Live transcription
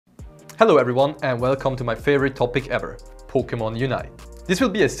Hello everyone and welcome to my favorite topic ever, Pokémon Unite. This will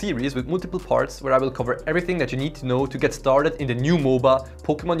be a series with multiple parts where I will cover everything that you need to know to get started in the new MOBA,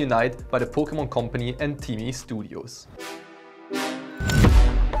 Pokémon Unite by the Pokémon Company and TiMi Studios.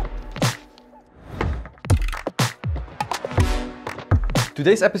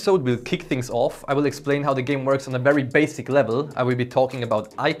 Today's episode will kick things off. I will explain how the game works on a very basic level. I will be talking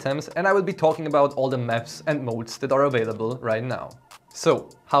about items and I will be talking about all the maps and modes that are available right now. So,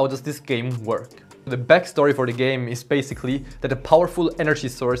 how does this game work? The backstory for the game is basically that a powerful energy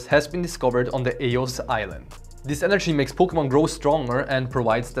source has been discovered on the Eos island. This energy makes Pokemon grow stronger and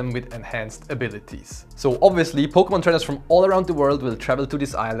provides them with enhanced abilities. So obviously, Pokemon trainers from all around the world will travel to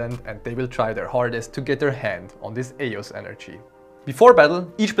this island and they will try their hardest to get their hand on this Eos energy. Before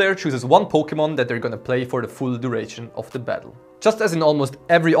battle, each player chooses one Pokemon that they're gonna play for the full duration of the battle. Just as in almost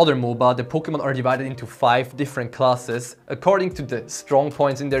every other MOBA, the Pokemon are divided into 5 different classes according to the strong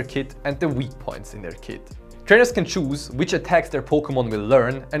points in their kit and the weak points in their kit. Trainers can choose which attacks their Pokemon will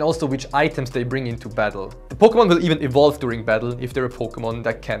learn and also which items they bring into battle. The Pokemon will even evolve during battle if they're a Pokemon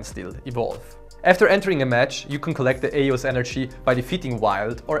that can still evolve. After entering a match, you can collect the Eos energy by defeating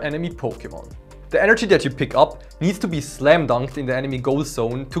wild or enemy Pokemon. The energy that you pick up needs to be slam dunked in the enemy goal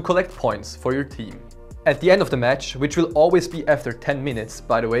zone to collect points for your team. At the end of the match, which will always be after 10 minutes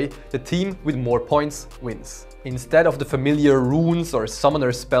by the way, the team with more points wins. Instead of the familiar runes or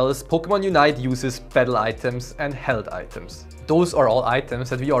summoner spells, Pokémon Unite uses battle items and held items. Those are all items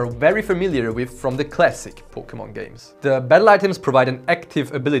that we are very familiar with from the classic Pokémon games. The battle items provide an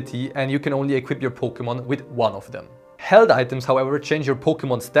active ability and you can only equip your Pokémon with one of them. Held items, however, change your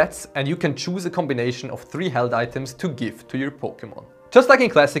Pokémon stats and you can choose a combination of 3 held items to give to your Pokémon. Just like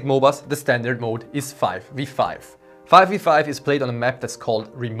in classic MOBAs, the standard mode is 5v5. 5v5 is played on a map that's called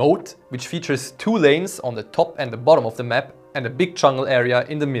Remote, which features 2 lanes on the top and the bottom of the map and a big jungle area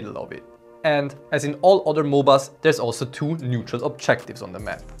in the middle of it. And as in all other MOBAs, there's also 2 neutral objectives on the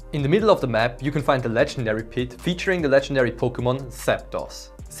map. In the middle of the map, you can find the legendary pit featuring the legendary Pokémon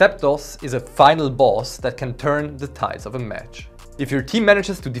Zapdos. Zapdos is a final boss that can turn the tides of a match. If your team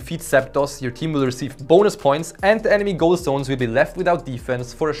manages to defeat Zapdos, your team will receive bonus points and the enemy goal zones will be left without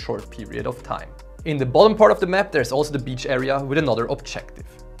defense for a short period of time. In the bottom part of the map there's also the beach area with another objective.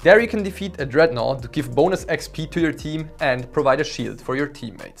 There you can defeat a Dreadnought to give bonus XP to your team and provide a shield for your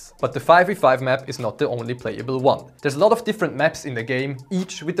teammates. But the 5v5 map is not the only playable one. There's a lot of different maps in the game,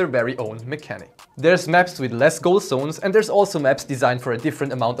 each with their very own mechanic. There's maps with less goal zones and there's also maps designed for a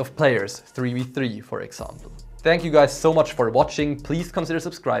different amount of players, 3v3 for example. Thank you guys so much for watching. Please consider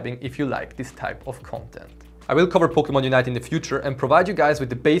subscribing if you like this type of content. I will cover Pokémon Unite in the future and provide you guys with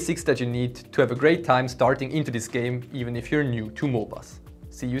the basics that you need to have a great time starting into this game, even if you're new to MOBAs.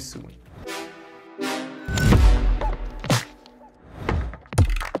 See you soon.